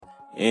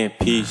In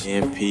peace,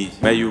 in peace.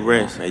 May you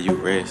rest, may you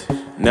rest.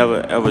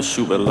 Never ever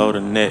shoot below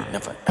the net.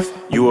 Never ever.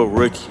 You a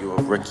rookie, you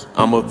a rookie.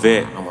 I'm a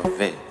vet, I'm a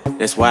vet.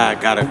 That's why I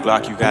got a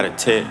Glock, you got a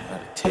tech.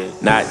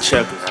 Not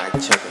checkers, not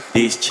checkers.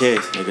 These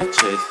checks, nigga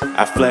checks.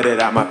 I flooded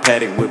out my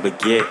paddock with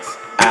baguettes.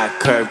 I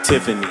curved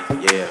Tiffany,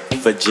 yeah,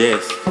 for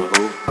Jess.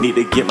 Need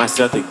to get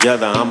myself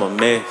together, I'm a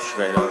mess.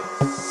 Straight up.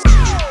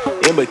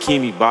 In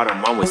bikini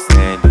bottom, I'm with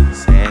Sandy.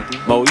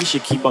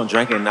 Moesha keep on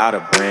drinking all the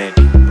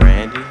brandy.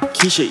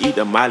 Keisha eat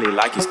the Molly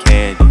like it's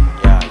candy.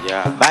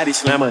 Yeah. Body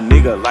slam a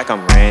nigga like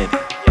I'm Randy.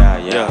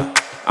 Yeah.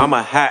 I'm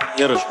a hot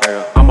hitter.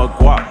 I'm a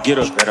guap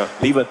getter.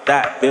 Leave a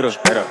thought bitter.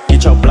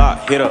 Get your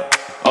block hit up.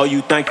 Oh,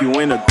 you think you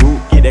in a group?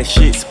 Get that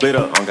shit split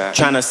up.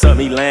 Tryna suck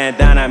me laying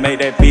down, I made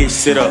that bitch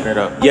sit up.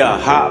 Yeah,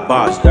 hot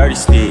box, dirty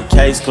stick,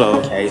 case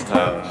closed.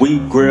 We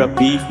grill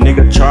beef,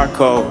 nigga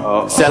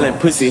charcoal. Selling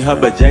pussy, her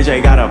but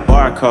JJ got a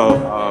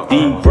barcode.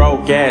 These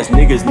broke ass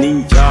niggas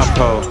need job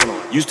code.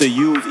 Used to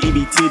use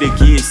EBT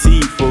to get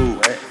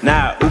seafood.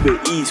 Now Uber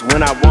Eats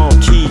when I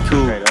want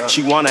Kiku.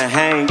 She wanna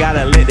hang,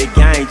 gotta let the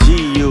gang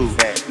G you.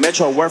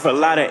 Metro worth a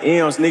lot of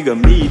M's, nigga,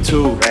 me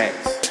too.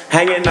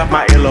 Hanging off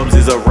my earlobes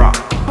is a rock.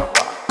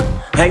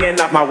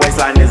 Hanging off my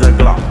waistline is a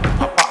Glock.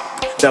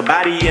 The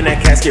body in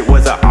that casket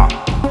was a op.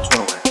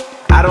 21.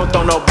 I don't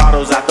throw no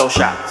bottles, I throw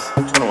shots.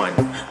 21.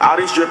 All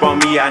this drip on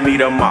me, I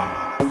need a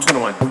mop.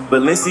 21.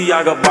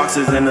 Balenciaga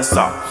boxes in the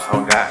sauce.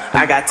 Oh God.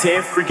 I got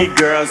 10 freaky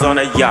girls on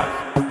a yacht.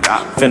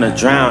 Finna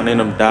drown in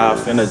them, dawg.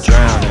 Finna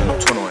drown in them.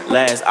 21.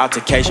 Last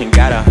altercation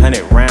got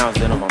 100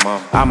 rounds in them.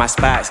 All my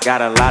spots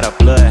got a lot of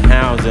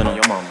bloodhounds in them.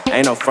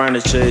 Ain't no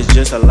furniture, it's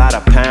just a lot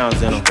of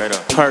pounds in them.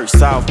 Perk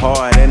soft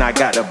hard, and I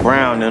got the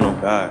brown in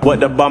them.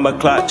 What the bomber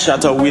clock,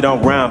 Chateau, we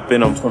don't ramp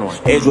in them.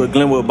 Edgewood,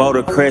 Glenwood,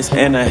 Boulder Crest,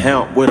 and a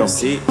hemp with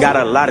them. Got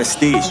a lot of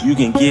sticks, you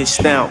can get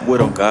stamped with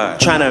them.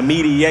 Tryna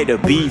mediate the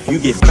beef, you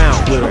get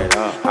found with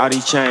them. All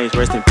these chains,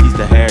 rest in peace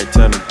to Harry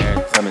Tubman.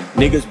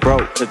 Niggas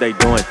broke, cause they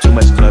doing too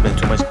much clubbing.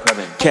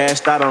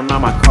 Cashed out on all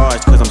my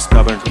cards, cause I'm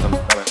stubborn.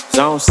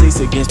 Zone 6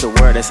 against the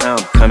world, that's how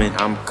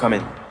I'm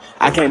coming.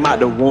 I came out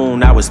the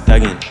womb, I was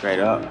thuggin', straight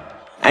up.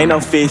 Ain't no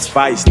fist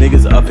fights,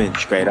 niggas uppin',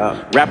 straight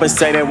up. Rappers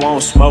say they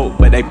won't smoke,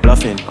 but they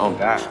bluffin', oh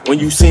God. When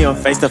you see them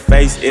face to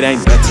face, it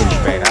ain't nothing,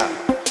 straight up.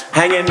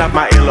 Hanging off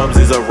my earlobes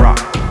is a rock.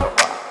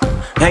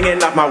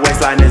 Hanging off my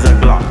waistline is a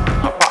Glock.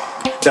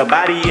 The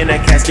body in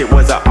that casket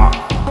was a op.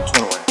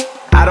 21.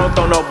 I don't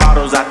throw no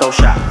bottles, I throw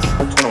shots.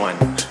 21.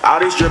 All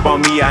this drip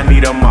on me, I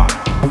need a mop.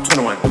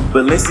 21.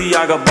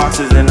 Balenciaga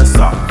boxes in the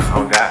sauce.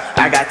 Oh God.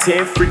 I got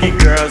 10 freaky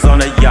girls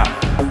on a yacht.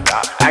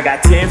 I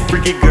got 10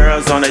 freaky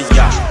girls on a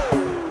yacht.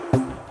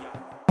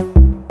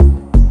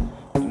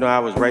 You know, I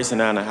was racing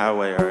down the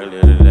highway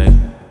earlier today,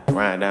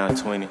 riding down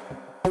 20.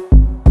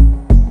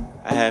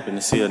 I happened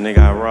to see a nigga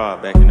I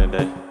robbed back in the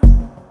day.